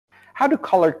how do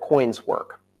colored coins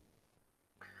work?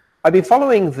 I've been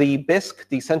following the BISC,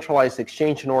 Decentralized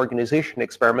Exchange and Organization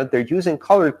experiment. They're using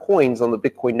colored coins on the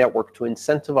Bitcoin network to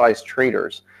incentivize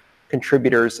traders,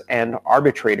 contributors, and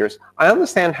arbitrators. I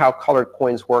understand how colored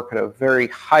coins work at a very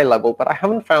high level, but I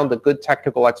haven't found a good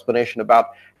technical explanation about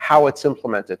how it's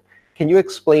implemented. Can you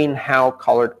explain how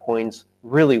colored coins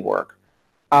really work?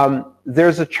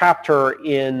 There's a chapter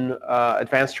in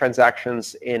Advanced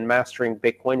Transactions in Mastering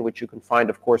Bitcoin, which you can find,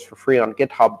 of course, for free on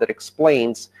GitHub, that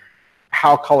explains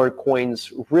how colored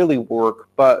coins really work.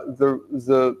 But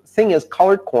the thing is,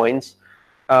 colored coins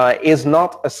is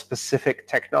not a specific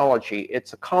technology.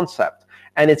 It's a concept,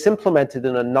 and it's implemented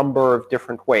in a number of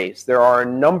different ways. There are a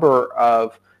number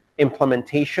of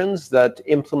implementations that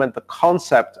implement the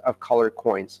concept of colored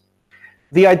coins.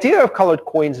 The idea of colored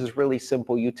coins is really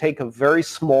simple. You take a very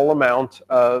small amount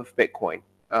of Bitcoin,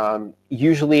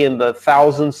 usually in the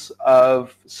thousands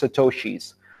of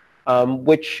Satoshis,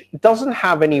 which doesn't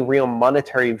have any real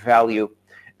monetary value.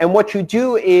 And what you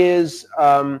do is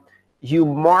you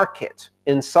mark it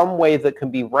in some way that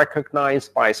can be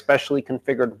recognized by a specially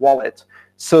configured wallet,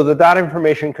 so that that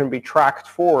information can be tracked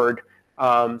forward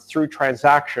through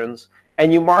transactions,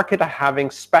 and you mark it as having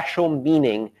special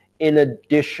meaning in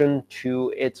addition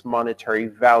to its monetary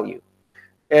value.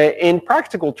 In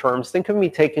practical terms, think of me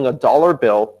taking a dollar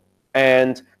bill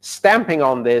and stamping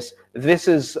on this. This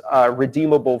is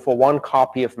redeemable for 1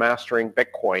 copy of Mastering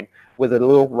Bitcoin with a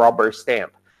little rubber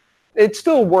stamp. It's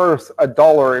still worth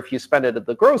 $1 if you spend it at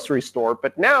the grocery store,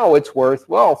 but now it's worth,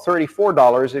 well,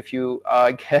 $34 if you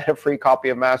get a free copy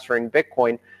of Mastering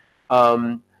Bitcoin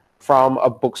from a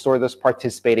bookstore that's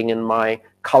participating in my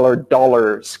colored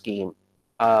dollar scheme.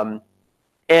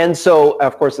 And so,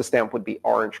 of course, the stamp would be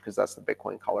orange because that's the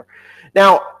Bitcoin color.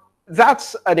 Now,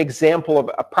 that's an example of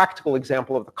a practical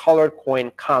example of the colored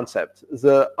coin concept.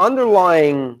 The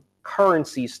underlying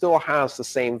currency still has the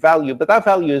same value, but that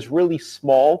value is really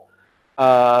small,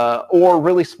 or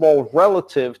really small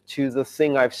relative to the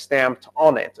thing I've stamped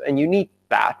on it. And you need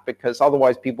that because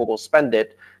otherwise people will spend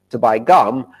it to buy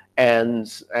gum, and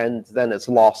then it's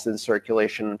lost in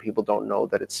circulation and people don't know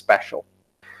that it's special.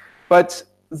 But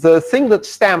the thing that's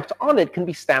stamped on it can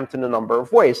be stamped in a number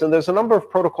of ways. And there's a number of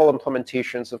protocol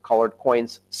implementations of colored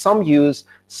coins. Some use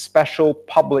special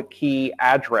public key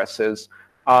addresses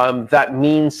that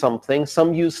mean something.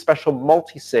 Some use special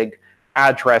multisig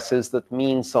addresses that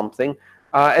mean something.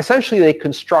 Essentially, they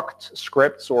construct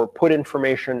scripts or put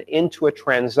information into a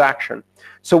transaction.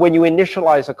 So when you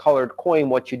initialize a colored coin,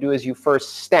 what you do is you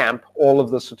first stamp all of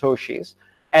the Satoshis.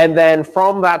 And then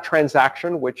from that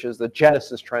transaction, which is the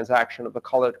genesis transaction of the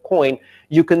colored coin,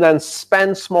 you can then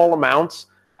spend small amounts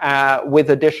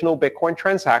with additional Bitcoin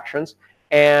transactions.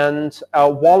 And a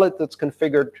wallet that's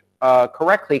configured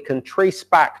correctly can trace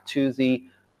back to the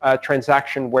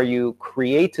transaction where you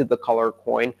created the colored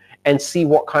coin and see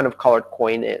what kind of colored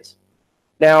coin is.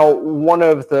 Now, one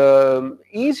of the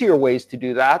easier ways to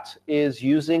do that is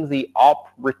using the op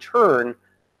return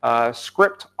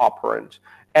script operand.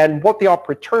 And what the op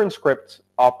return script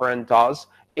operand does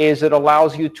is it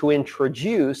allows you to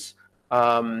introduce,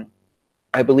 I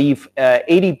believe,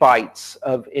 80 bytes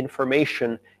of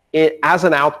information as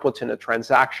an output in a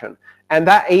transaction. And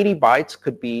that 80 bytes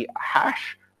could be a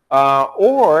hash,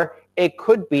 or it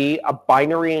could be a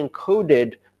binary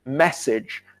encoded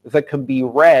message that can be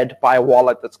read by a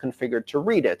wallet that's configured to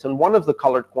read it. And one of the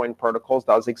colored coin protocols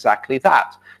does exactly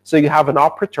that. So you have an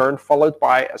op return followed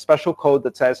by a special code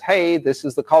that says, hey, this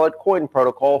is the colored coin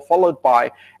protocol, followed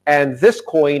by, and this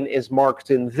coin is marked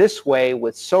in this way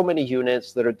with so many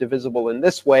units that are divisible in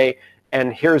this way,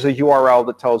 and here's a URL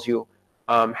that tells you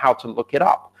how to look it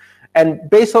up. And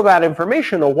based on that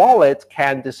information, a wallet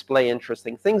can display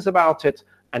interesting things about it,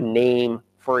 a name,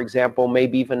 for example,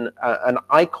 maybe even an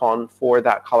icon for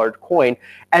that colored coin,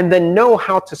 and then know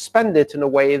how to spend it in a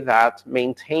way that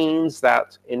maintains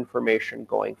that information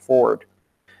going forward.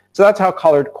 So that's how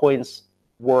colored coins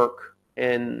work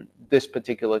in this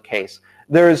particular case.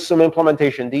 There's some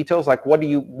implementation details, like what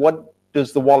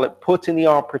does the wallet put in the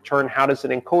op return? How does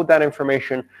it encode that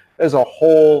information? There's a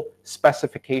whole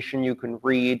specification you can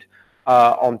read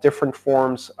on different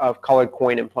forms of colored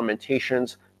coin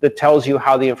implementations that tells you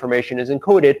how the information is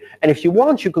encoded. And if you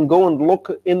want, you can go and look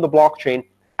in the blockchain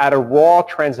at a raw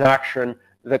transaction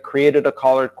that created a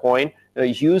colored coin.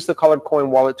 Use the colored coin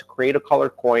wallet to create a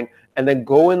colored coin, and then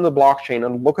go in the blockchain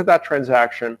and look at that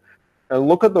transaction and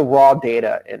look at the raw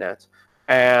data in it.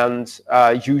 And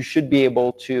you should be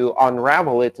able to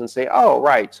unravel it and say, oh,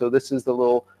 right, so this is the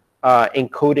little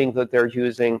encoding that they're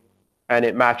using, and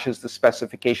it matches the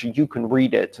specification. You can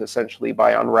read it, essentially,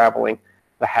 by unraveling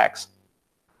the hex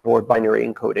or binary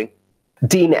encoding.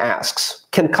 Dean asks,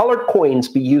 can colored coins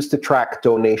be used to track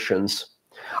donations?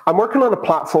 I'm working on a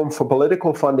platform for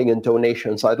political funding and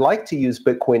donations. I'd like to use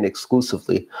Bitcoin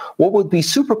exclusively. What would be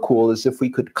super cool is if we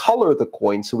could color the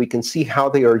coins so we can see how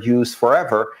they are used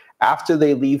forever after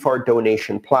they leave our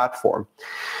donation platform.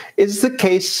 Is the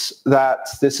case that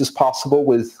this is possible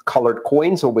with colored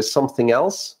coins or with something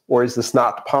else, or is this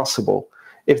not possible?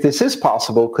 If this is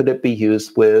possible, could it be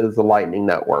used with the Lightning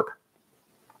Network?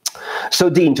 So,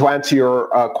 Dean, to answer your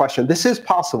question, this is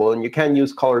possible, and you can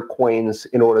use colored coins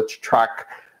in order to track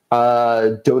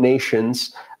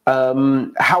donations.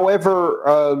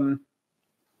 However,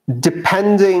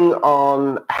 depending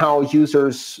on how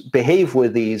users behave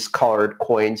with these colored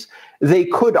coins, they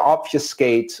could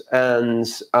obfuscate and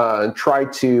try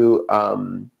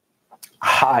to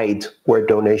hide where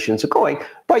donations are going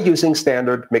by using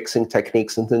standard mixing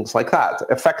techniques and things like that,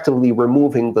 effectively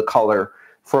removing the color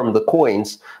from the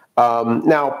coins.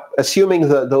 Now, assuming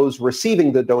that those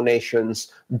receiving the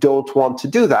donations don't want to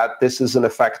do that, this is an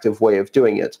effective way of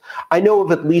doing it. I know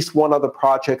of at least one other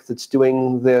project that's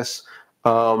doing this,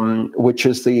 which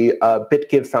is the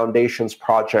BitGive Foundation's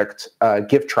project,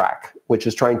 GiveTrack, which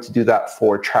is trying to do that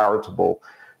for charitable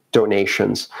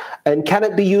donations. And can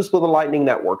it be used with a Lightning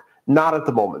Network? Not at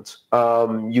the moment.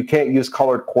 You can't use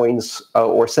colored coins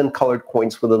or send colored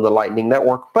coins within the Lightning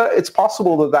Network, but it's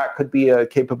possible that that could be a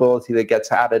capability that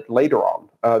gets added later on.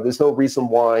 There's no reason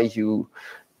why you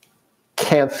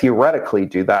can't theoretically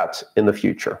do that in the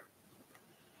future.